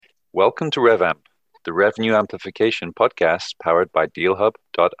Welcome to RevAmp, the revenue amplification podcast powered by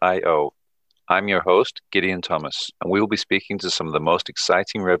DealHub.io. I'm your host, Gideon Thomas, and we will be speaking to some of the most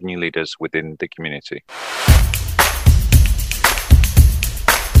exciting revenue leaders within the community.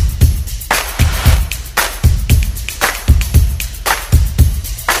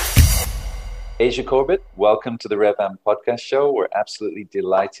 Asia Corbett, welcome to the RevAmp podcast show. We're absolutely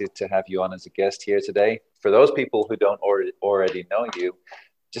delighted to have you on as a guest here today. For those people who don't already know you,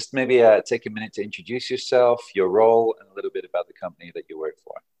 just maybe take a minute to introduce yourself, your role, and a little bit about the company that you work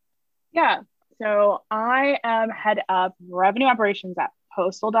for. Yeah, so I am head of revenue operations at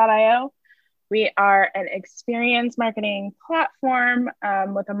Postal.io. We are an experience marketing platform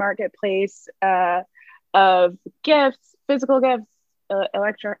with a marketplace of gifts, physical gifts,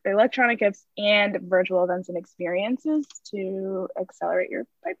 electronic gifts, and virtual events and experiences to accelerate your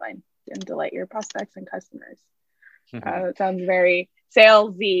pipeline and delight your prospects and customers. It sounds very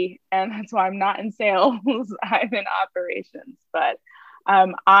salesy, and that's why I'm not in sales. I'm in operations, but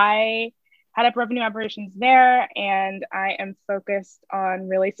I head up revenue operations there, and I am focused on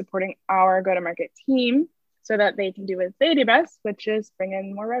really supporting our go-to-market team so that they can do what they do best, which is bring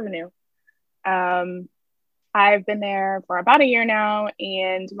in more revenue. I've been there for about a year now,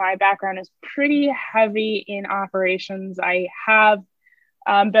 and my background is pretty heavy in operations. I have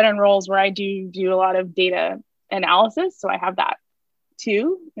been in roles where I do a lot of data analysis, so I have that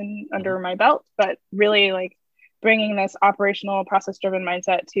too under my belt, but really like bringing this operational process-driven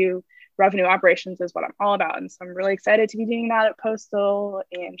mindset to revenue operations is what I'm all about. And so I'm really excited to be doing that at Postal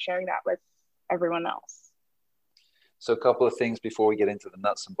and sharing that with everyone else. So a couple of things before we get into the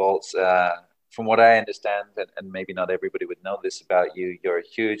nuts and bolts. From what I understand, and maybe not everybody would know this about you, you're a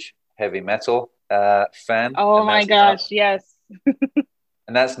huge heavy metal fan. Oh my gosh, yes.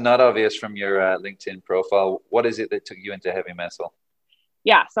 And that's not obvious from your LinkedIn profile. What is it that took you into heavy metal?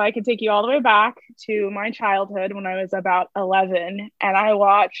 Yeah, so I could take you all the way back to my childhood when I was about 11, and I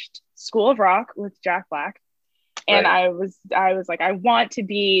watched School of Rock with Jack Black. And right. I was like, I want to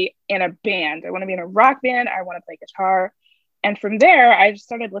be in a band. I want to be in a rock band. I want to play guitar. And from there, I just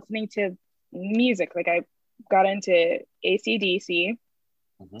started listening to music. Like I got into AC/DC.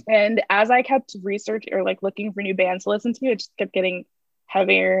 And as I kept researching or like looking for new bands to listen to, it just kept getting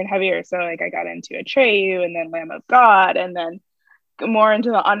heavier and heavier. So like I got into Atreyu and then Lamb of God, and then more into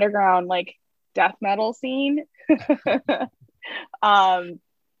the underground like death metal scene.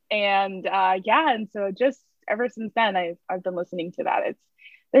 And so just ever since then I've been listening to that.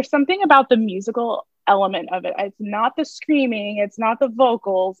 There's something about the musical element of it. It's not the screaming, it's not the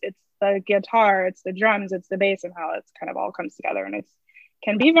vocals, it's the guitar, it's the drums, it's the bass, and how it's kind of all comes together. And it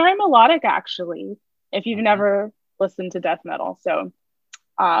can be very melodic actually if you've never listened to death metal. So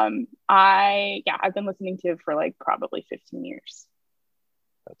I've been listening to it for like probably 15 years.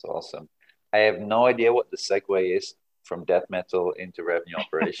 That's awesome. I have no idea what the segue is from death metal into revenue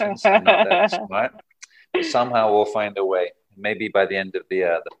operations. I'm not that smart, but somehow we'll find a way. Maybe by the end of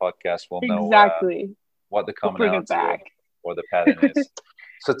the podcast, we'll know exactly what the commonality or the pattern is.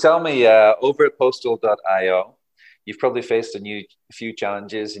 So tell me, over at Postal.io, you've probably faced a few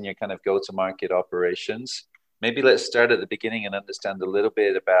challenges in your kind of go-to-market operations. Maybe let's start at the beginning and understand a little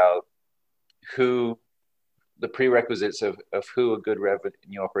bit about the prerequisites of who a good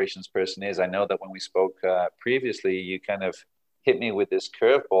revenue operations person is. I know that when we spoke previously, you kind of hit me with this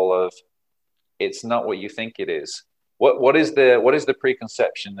curveball of it's not what you think it is. What is the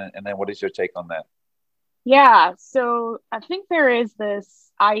preconception, and then what is your take on that? Yeah, so I think there is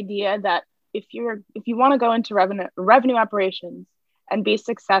this idea that if you want to go into revenue operations and be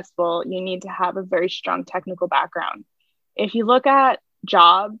successful, you need to have a very strong technical background. If you look at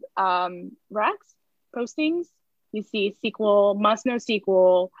job recs, postings, you see SQL, must know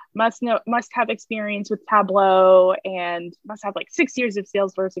SQL, must have experience with Tableau, and must have like 6 years of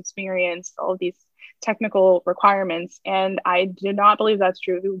Salesforce experience, all of these technical requirements. And I do not believe that's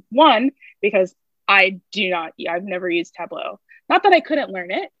true. One, because I've never used Tableau. Not that I couldn't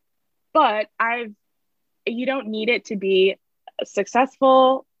learn it, but you don't need it to be a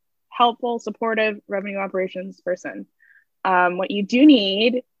successful, helpful, supportive revenue operations person. What you do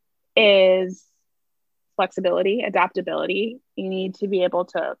need is flexibility, adaptability. You need to be able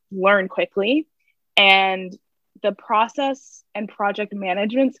to learn quickly. And the process and project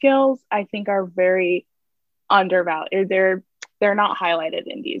management skills, I think, are very undervalued. They're not highlighted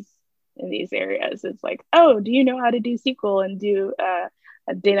in these areas. It's like, oh, do you know how to do SQL and do a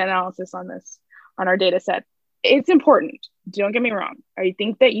data analysis on our data set? It's important. Don't get me wrong. I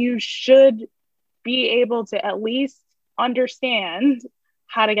think that you should be able to at least understand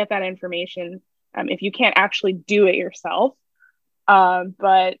how to get that information if you can't actually do it yourself.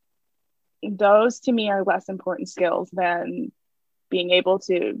 But those to me are less important skills than being able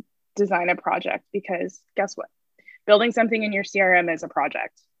to design a project, because guess what? Building something in your CRM is a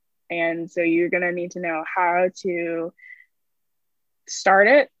project. And so you're going to need to know how to start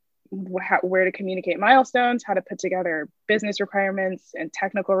it, where to communicate milestones, how to put together business requirements and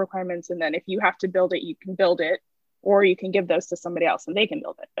technical requirements. And then if you have to build it, you can build it, or you can give those to somebody else and they can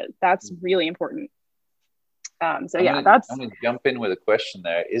build it. But that's really important. I'm going to jump in with a question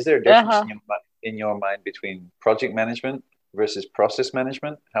there. Is there a difference in your mind between project management versus process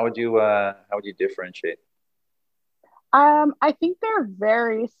management? How would you differentiate? I think they're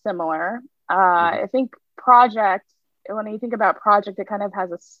very similar. I think project, when you think about project, it kind of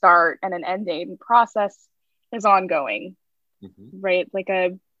has a start and an end date, and process is ongoing, right? Like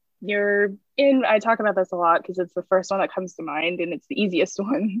I talk about this a lot because it's the first one that comes to mind and it's the easiest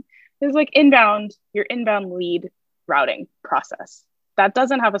one. It's like your inbound lead routing process. That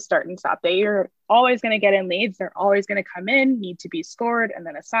doesn't have a start and stop date. You're always going to get in leads. They're always going to come in, need to be scored and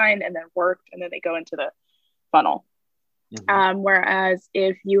then assigned and then worked, and then they go into the funnel. Whereas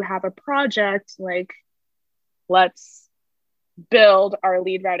if you have a project, like let's build our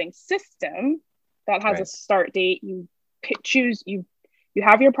lead routing system that has a start date, you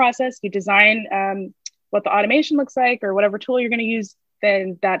have your process, you design what the automation looks like or whatever tool you're going to use,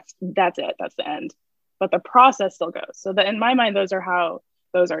 then that's it. That's the end. But the process still goes. So that in my mind, those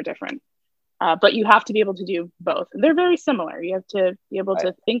are different. But you have to be able to do both. And they're very similar. You have to be able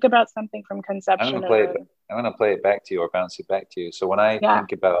to think about something from conception. I'm going to play it back to you, or bounce it back to you. So when I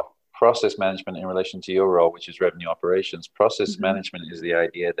think about process management in relation to your role, which is revenue operations, process management is the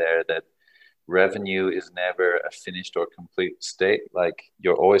idea there that revenue is never a finished or complete state. Like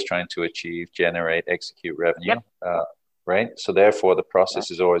you're always trying to achieve, generate, execute revenue. Right. So therefore the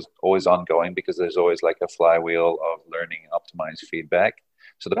process is always ongoing, because there's always like a flywheel of learning, optimized feedback.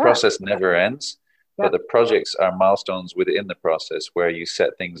 So the process never ends, but the projects are milestones within the process where you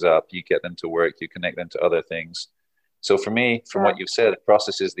set things up, you get them to work, you connect them to other things. So for me, from what you've said, the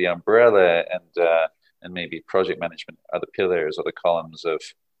process is the umbrella, and maybe project management are the pillars or the columns of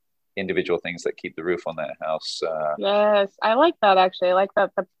individual things that keep the roof on that house. Yes, I like that actually. I like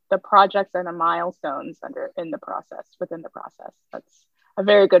that the projects and the milestones within the process. That's a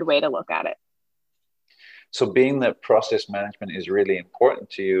very good way to look at it. So being that process management is really important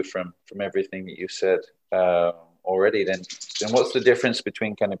to you from everything that you said already, then what's the difference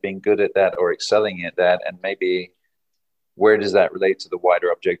between kind of being good at that or excelling at that, and maybe where does that relate to the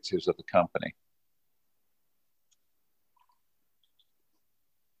wider objectives of the company?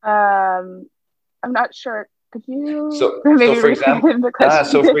 I'm not sure. Could you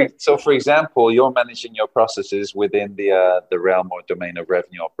for example, you're managing your processes within the realm or domain of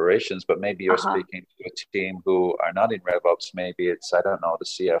revenue operations, but maybe you're speaking to a team who are not in RevOps. Maybe it's, I don't know, the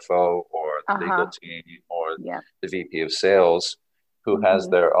CFO or the legal team or the VP of sales who has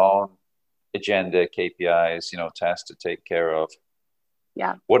their own agenda, KPIs, tasks to take care of.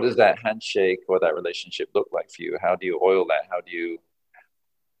 Yeah. What does that handshake or that relationship look like for you? How do you oil that? How do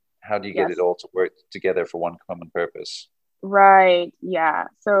you get it all to work together for one common purpose? Right. Yeah.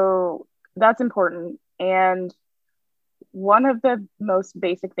 So that's important. And one of the most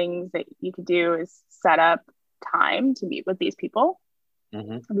basic things that you could do is set up time to meet with these people,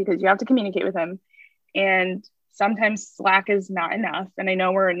 because you have to communicate with them. And sometimes Slack is not enough. And I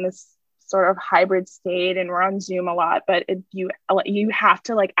know we're in this sort of hybrid state and we're on Zoom a lot, but you have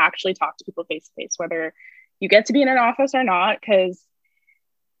to like actually talk to people face to face, whether you get to be in an office or not, because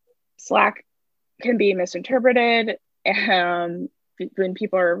Slack can be misinterpreted when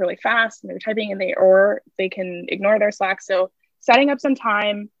people are really fast and they're typing, or they can ignore their Slack. So setting up some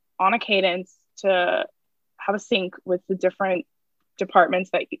time on a cadence to have a sync with the different departments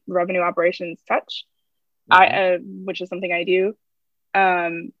that revenue operations touch, which is something I do,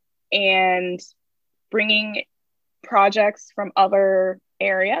 and bringing projects from other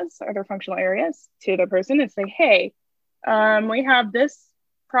functional areas to the person and say, hey, we have this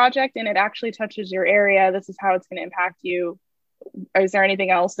project and it actually touches your area. This is how it's going to impact you. Is there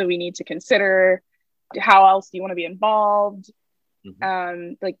anything else that we need to consider? How else do you want to be involved?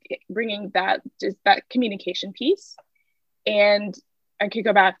 Like bringing that communication piece. And I could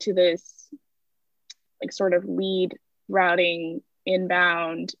go back to this like sort of lead routing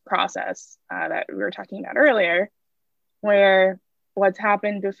inbound process that we were talking about earlier, where what's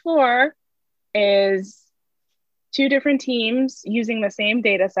happened before is two different teams using the same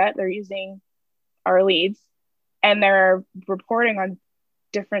data set. They're using our leads and they're reporting on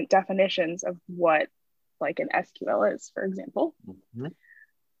different definitions of what like an SQL is, for example.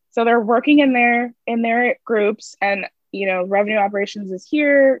 So they're working in their groups, and revenue operations is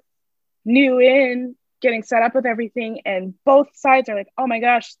here new in, getting set up with everything, and both sides are like, oh my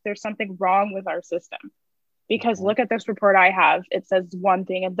gosh, there's something wrong with our system. Because Mhm. look at this report I have, it says one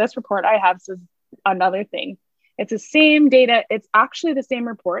thing, and this report I have says another thing. It's the same data. It's actually the same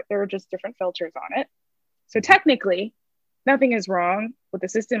report. There are just different filters on it. So technically, nothing is wrong with the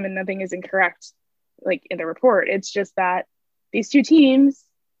system and nothing is incorrect, like in the report. It's just that these two teams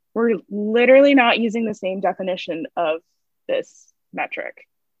were literally not using the same definition of this metric.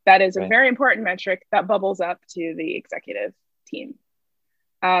 That is a Right. very important metric that bubbles up to the executive team.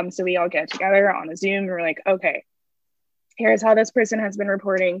 So we all get together on a Zoom and we're like, okay, here's how this person has been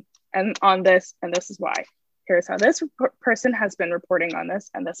reporting and on this, and this is why. Here's how this person has been reporting on this,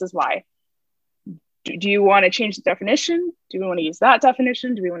 and this is why. Do you want to change the definition? Do we want to use that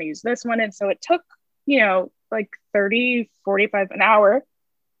definition? Do we want to use this one? And so it took, like 30, 45 an hour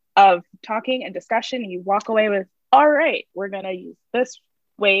of talking and discussion. And you walk away with, all right, we're going to use this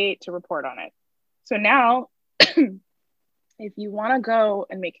way to report on it. So now, if you want to go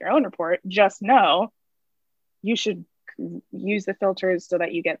and make your own report, just know you should use the filters so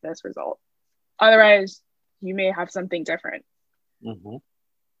that you get this result. Otherwise, you may have something different. Mm-hmm.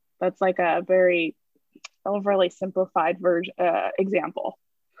 That's like a very overly simplified example.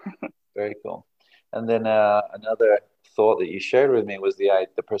 Very cool. And then another thought that you shared with me was the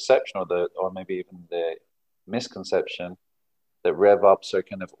perception or maybe even the misconception that RevOps are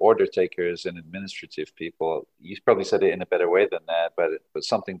kind of order takers and administrative people. You probably said it in a better way than that, but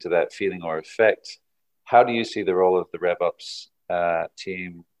something to that feeling or effect. How do you see the role of the RevOps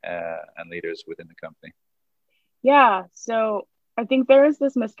team and leaders within the company? Yeah, so I think there is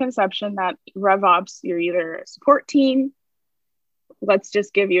this misconception that RevOps, you're either a support team, let's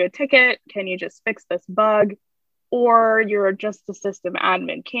just give you a ticket, can you just fix this bug? Or you're just a system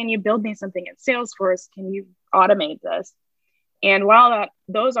admin, can you build me something in Salesforce? Can you automate this? And while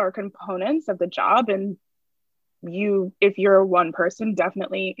those are components of the job, and if you're one person,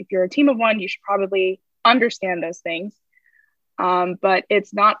 definitely, if you're a team of one, you should probably understand those things. But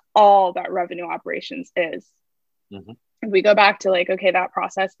it's not all that revenue operations is. Mm-hmm. If we go back to okay, that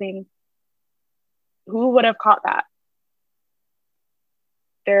process thing, who would have caught that?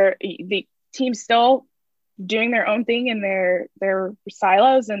 The team's still doing their own thing in their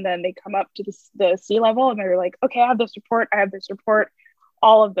silos, and then they come up to the C-level and they're like, okay, I have this report,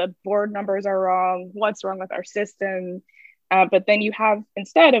 all of the board numbers are wrong, what's wrong with our system? But then you have,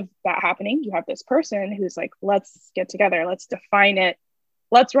 instead of that happening, you have this person who's like, let's get together, let's define it,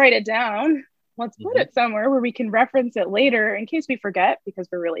 let's write it down, let's put it somewhere where we can reference it later in case we forget, because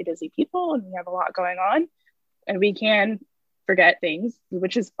we're really busy people and we have a lot going on and we can forget things,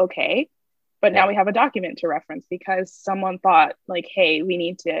 which is okay. But now we have a document to reference because someone thought hey, we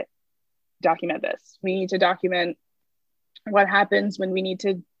need to document this. We need to document what happens when we need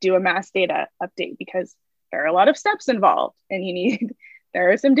to do a mass data update, because there are a lot of steps involved and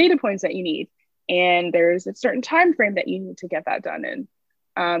there are some data points that you need. And there's a certain time frame that you need to get that done in.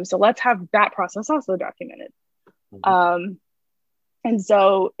 So let's have that process also documented. And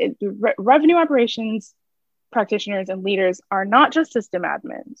so revenue operations practitioners and leaders are not just system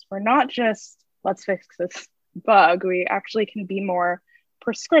admins. We're not just, let's fix this bug. We actually can be more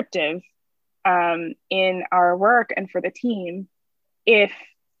prescriptive in our work and for the team if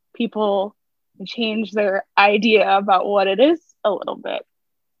people change their idea about what it is a little bit.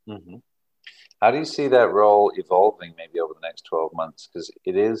 Mm-hmm. How do you see that role evolving maybe over the next 12 months? Because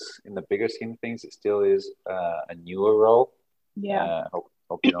it is, in the bigger scheme of things, it still is a newer role. Yeah.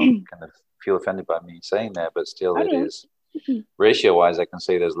 Hope you don't kind of feel offended by me saying that, but still it is. Ratio-wise, I can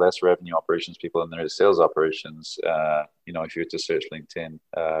say there's less revenue operations people than there is sales operations. If you were to search LinkedIn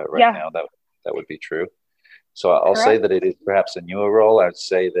now, that would be true. So I'll say that it is perhaps a newer role. I would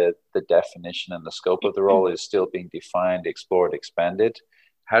say that the definition and the scope of the role is still being defined, explored, expanded.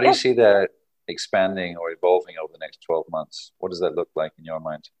 How do you see that expanding or evolving over the next 12 months? What does that look like in your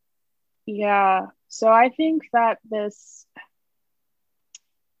mind? Yeah. So I think that this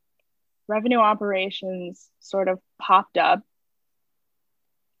revenue operations sort of popped up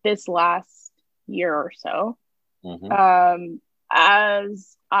this last year or so.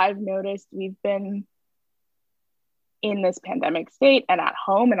 As I've noticed, we've been in this pandemic state and at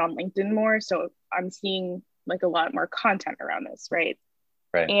home and on LinkedIn more. So I'm seeing a lot more content around this, right?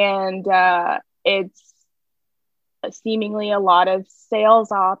 Right. And it's seemingly a lot of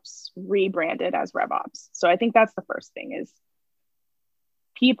sales ops rebranded as RevOps. So I think that's the first thing is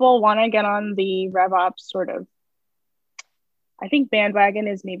people want to get on the RevOps sort of, I think bandwagon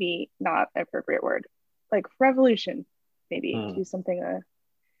is maybe not an appropriate word, revolution, maybe do something.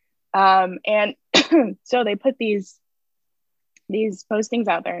 And so they put these these postings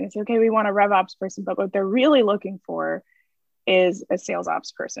out there and it's okay, we want a rev ops person, but what they're really looking for is a sales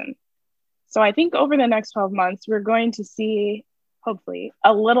ops person. So I think over the next 12 months, we're going to see hopefully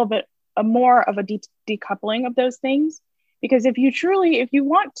a little bit more of a decoupling of those things. Because if you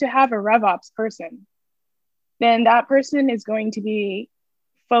want to have a rev ops person, then that person is going to be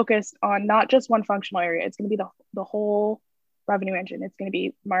focused on not just one functional area. It's going to be the whole revenue engine. It's going to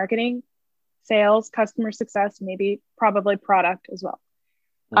be marketing, sales, customer success, maybe probably product as well.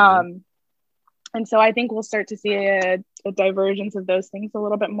 Mm-hmm. And so I think we'll start to see a divergence of those things a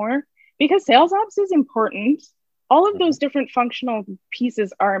little bit more, because sales ops is important. All of those different functional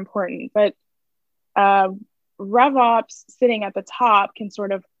pieces are important, but rev ops sitting at the top can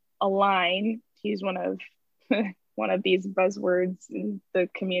sort of align, to use one of these buzzwords in the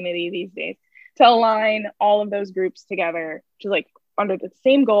community these days, to align all of those groups together to like under the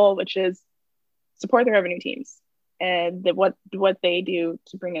same goal, which is support the revenue teams and what they do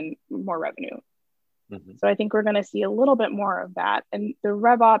to bring in more revenue. Mm-hmm. So I think we're going to see a little bit more of that. And the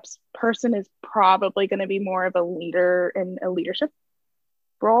RevOps person is probably going to be more of a leader in a leadership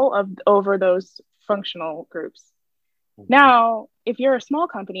role over those functional groups. Mm-hmm. Now, if you're a small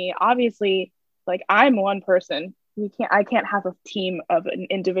company, obviously, like I'm one person, I can't have a team of an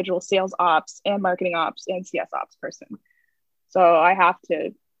individual sales ops and marketing ops and CS ops person. So I have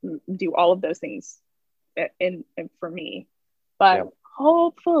to do all of those things in for me. But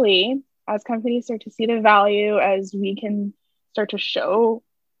hopefully, as companies start to see the value, as we can start to show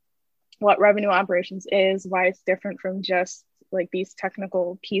what revenue operations is, why it's different from just like these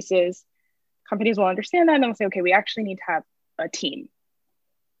technical pieces, companies will understand that and they'll say, okay, we actually need to have a team.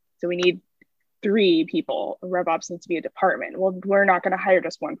 So we need 3 people. RevOps needs to be a department. Well, we're not going to hire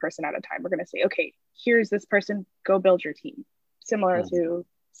just one person at a time. We're going to say, okay, here's this person, go build your team, similar to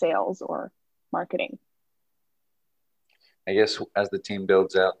sales or marketing. I guess as the team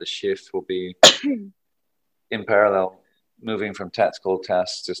builds out, the shift will be in parallel, moving from tactical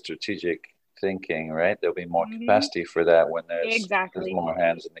tasks to strategic thinking, right? There'll be more capacity for that when there's more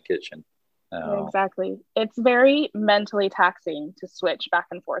hands in the kitchen. Exactly. It's very mentally taxing to switch back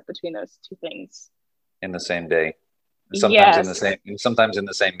and forth between those two things in the same day. Sometimes in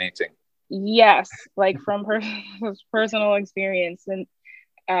the same meeting. Yes, like from personal experience, and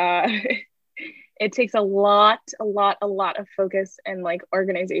it takes a lot of focus and like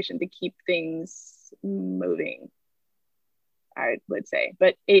organization to keep things moving, I would say.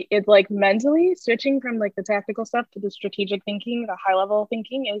 But it's like mentally switching from like the tactical stuff to the strategic thinking, the high level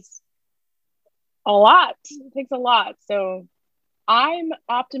thinking is a lot. It takes a lot. So I'm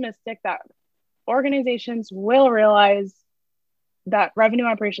optimistic that organizations will realize that revenue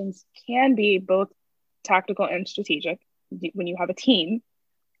operations can be both tactical and strategic when you have a team,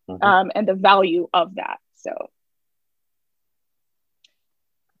 and the value of that. So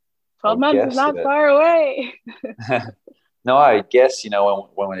 12 months is not far away. No, I guess,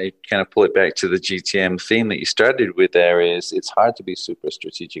 when we kind of pull it back to the GTM theme that you started with there, is it's hard to be super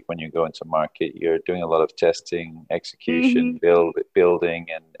strategic when you go into market. You're doing a lot of testing, execution, building,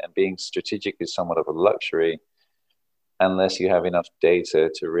 and being strategic is somewhat of a luxury unless you have enough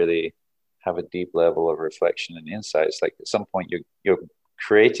data to really have a deep level of reflection and insights. Like at some point you're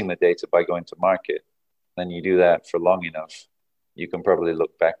creating the data by going to market. Then you do that for long enough, you can probably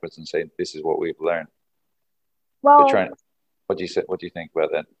look backwards and say, this is what we've learned. Well, what do you think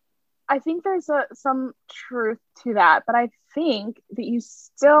about that? I think there's some truth to that, but I think that you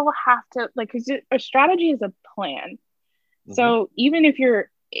still have to, like, a strategy is a plan. So even if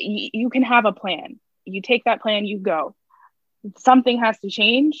you can have a plan, you take that plan, you go. Something has to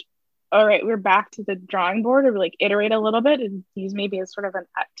change. All right, we're back to the drawing board, or like iterate a little bit and use maybe as sort of an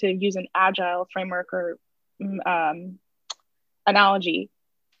agile framework or analogy.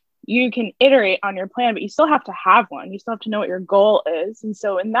 You can iterate on your plan, but you still have to have one. You still have to know what your goal is. And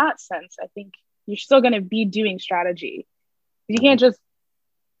so in that sense, I think you're still going to be doing strategy. You can't just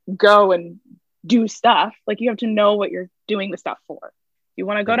go and do stuff. Like you have to know what you're doing the stuff for. You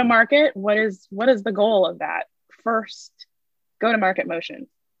want to go to market. What is the goal of that? First, go to market motion,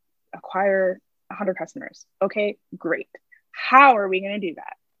 acquire 100 customers. Okay, great. How are we going to do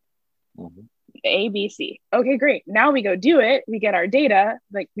that? A, B, C. Okay, great. Now we go do it. We get our data.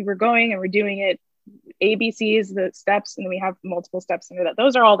 Like we were going and we're doing it. A, B, C is the steps, and then we have multiple steps under that.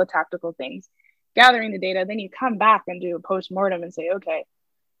 Those are all the tactical things. Gathering the data, then you come back and do a post-mortem and say, okay,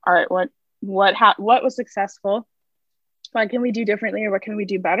 all right, what was successful? What can we do differently, or what can we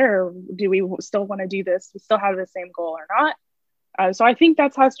do better? Or do we still want to do this? We still have the same goal or not? So I think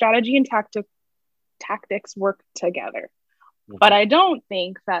that's how strategy and tactics work together. But I don't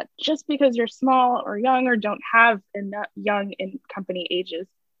think that just because you're small or young or don't have enough young in company ages,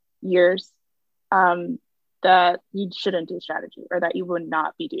 years, that you shouldn't do strategy or that you would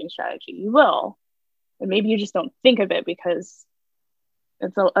not be doing strategy. You will. And maybe you just don't think of it because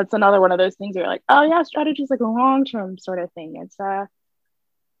it's another one of those things where you're like, oh yeah, strategy is like a long-term sort of thing.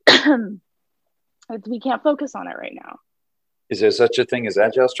 We can't focus on it right now. Is there such a thing as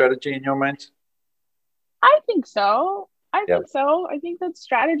agile strategy in your mind? I think so. I think that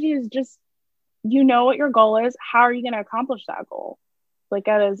strategy is just, you know what your goal is. How are you going to accomplish that goal? Like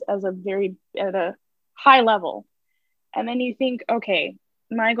at a high level. And then you think, okay,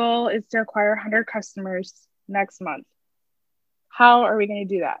 my goal is to acquire 100 customers next month. How are we going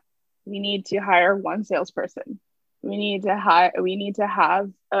to do that? We need to hire one salesperson. We need to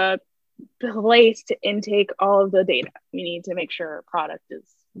have a place to intake all of the data. We need to make sure our product is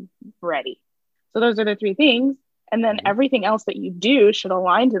ready. So those are the three things. And then everything else that you do should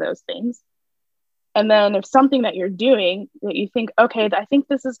align to those things. And then if something that you're doing that you think, okay, I think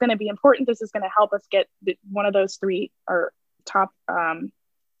this is going to be important, this is going to help us get one of those three or top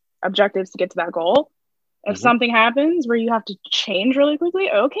objectives to get to that goal. If something happens where you have to change really quickly,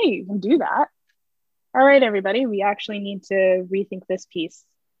 okay, you can do that. All right, everybody, we actually need to rethink this piece.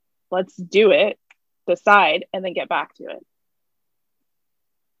 Let's do it, decide, and then get back to it.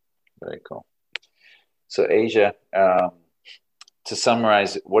 Very cool. So Asia, to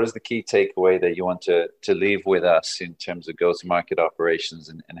summarize, what is the key takeaway that you want to leave with us in terms of go-to-market operations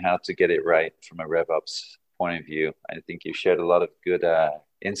and how to get it right from a RevOps point of view? I think you shared a lot of good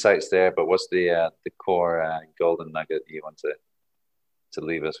insights there, but what's the core golden nugget you want to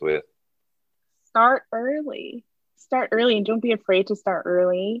leave us with? Start early, and don't be afraid to start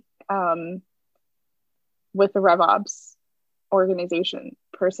early with the RevOps organization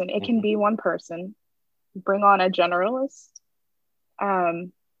person. It can be one person. Bring on a generalist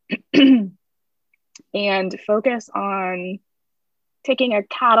and focus on taking a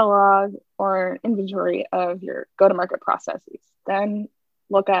catalog or inventory of your go-to-market processes. Then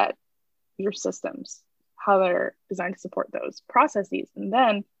look at your systems, how they're designed to support those processes, and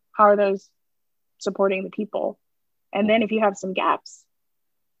then how are those supporting the people. And then if you have some gaps,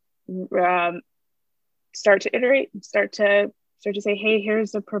 start to iterate, start to say, hey,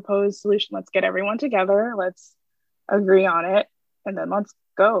 here's a proposed solution. Let's get everyone together. Let's agree on it. And then let's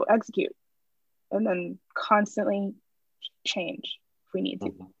go execute. And then constantly change if we need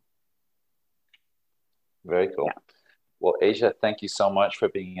to. Very cool. Yeah. Well, Asia, thank you so much for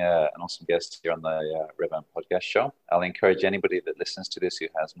being an awesome guest here on the RevAmp podcast show. I'll encourage anybody that listens to this who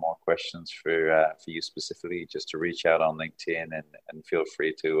has more questions for you specifically just to reach out on LinkedIn and feel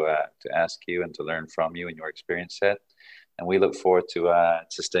free to ask you and to learn from you and your experience set. And we look forward to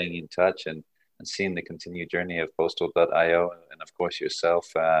staying in touch and seeing the continued journey of Postal.io and, of course, yourself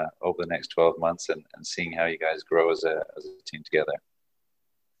over the next 12 months and seeing how you guys grow as a team together.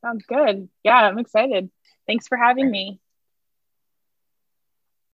 Sounds good. Yeah, I'm excited. Thanks for having me.